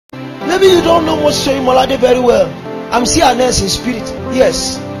Maybe you don't know Moses Oyemolade very well. I'm CNS in spirit.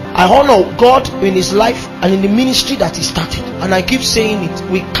 Yes, I honor God in his life and in the ministry that he started. And I keep saying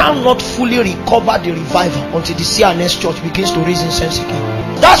it, we cannot fully recover the revival until the CNS church begins to raise incense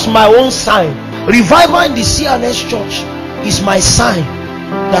again. That's my own sign. Revival in the CNS church is my sign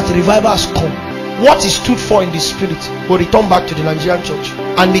that revival has come. What he stood for in the spirit will return back to the Nigerian church,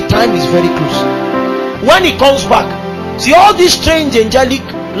 and the time is very close. When he comes back, see, all these strange angelic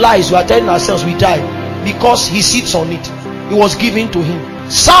lies we are telling ourselves we die because he sits on it. It was given to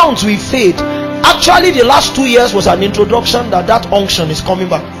him. Sounds will fade. Actually, the last 2 years was an introduction that unction is coming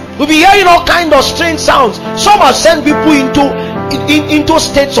back. We'll be hearing all kinds of strange sounds. Some have sent people into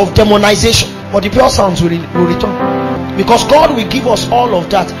states of demonization, but the pure sounds will return, because God will give us all of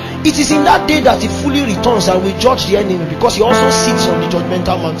that. It is in that day that he fully returns and will judge the enemy, because he also sits on the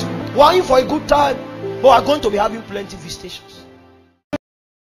judgmental mountain. We're in for a good time, but we're going to be having plenty of visitations.